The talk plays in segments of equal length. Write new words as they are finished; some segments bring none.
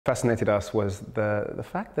Fascinated us was the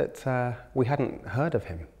fact that we hadn't heard of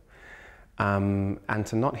him, and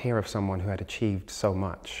to not hear of someone who had achieved so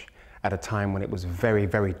much at a time when it was very,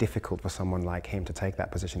 very difficult for someone like him to take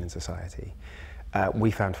that position in society. We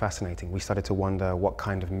found fascinating. We started to wonder what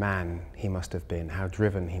kind of man he must have been, how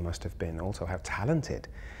driven he must have been, also how talented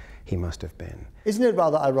he must have been. Isn't it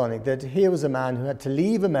rather ironic that here was a man who had to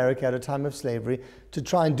leave America at a time of slavery to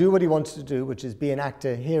try and do what he wanted to do, which is be an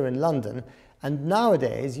actor here in London, and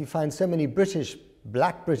nowadays you find so many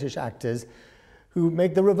black British actors who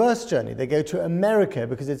make the reverse journey. They go to America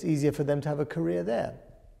because it's easier for them to have a career there.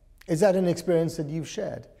 Is that an experience that you've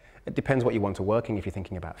shared? It depends what you want to work in. If you're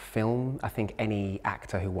thinking about film, I think any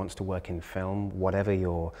actor who wants to work in film, whatever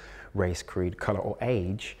your race, creed, colour or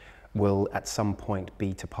age, will at some point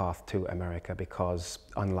beat a path to America because,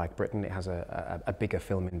 unlike Britain, it has a bigger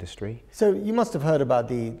film industry. So you must have heard about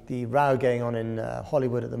the row going on in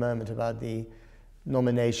Hollywood at the moment about the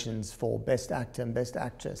nominations for Best Actor and Best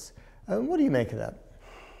Actress. What do you make of that?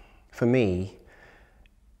 For me,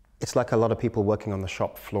 it's like a lot of people working on the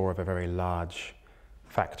shop floor of a very large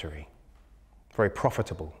factory, very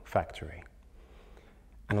profitable factory.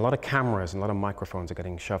 And a lot of cameras and a lot of microphones are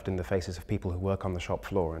getting shoved in the faces of people who work on the shop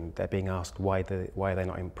floor, and they're being asked why are they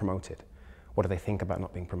not promoted? What do they think about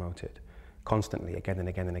not being promoted? Constantly, again and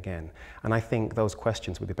again and again. And I think those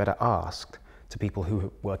questions would be better asked to people who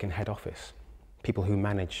work in head office, people who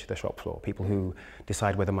manage the shop floor, people who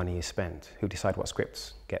decide where the money is spent, who decide what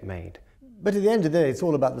scripts get made. But at the end of the day, it's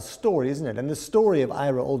all about the story, isn't it? And the story of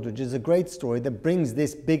Ira Aldridge is a great story that brings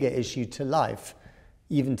this bigger issue to life,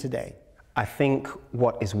 even today. I think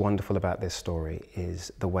what is wonderful about this story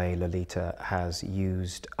is the way Lolita has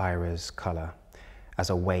used Ira's colour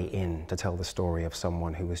as a way in to tell the story of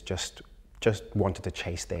someone who was just wanted to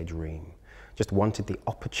chase their dream, just wanted the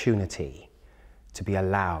opportunity to be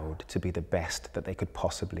allowed to be the best that they could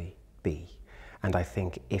possibly be. And I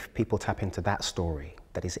think if people tap into that story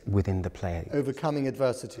that is within the play, overcoming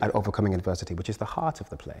adversity, which is the heart of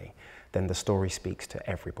the play, then the story speaks to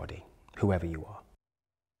everybody, whoever you are.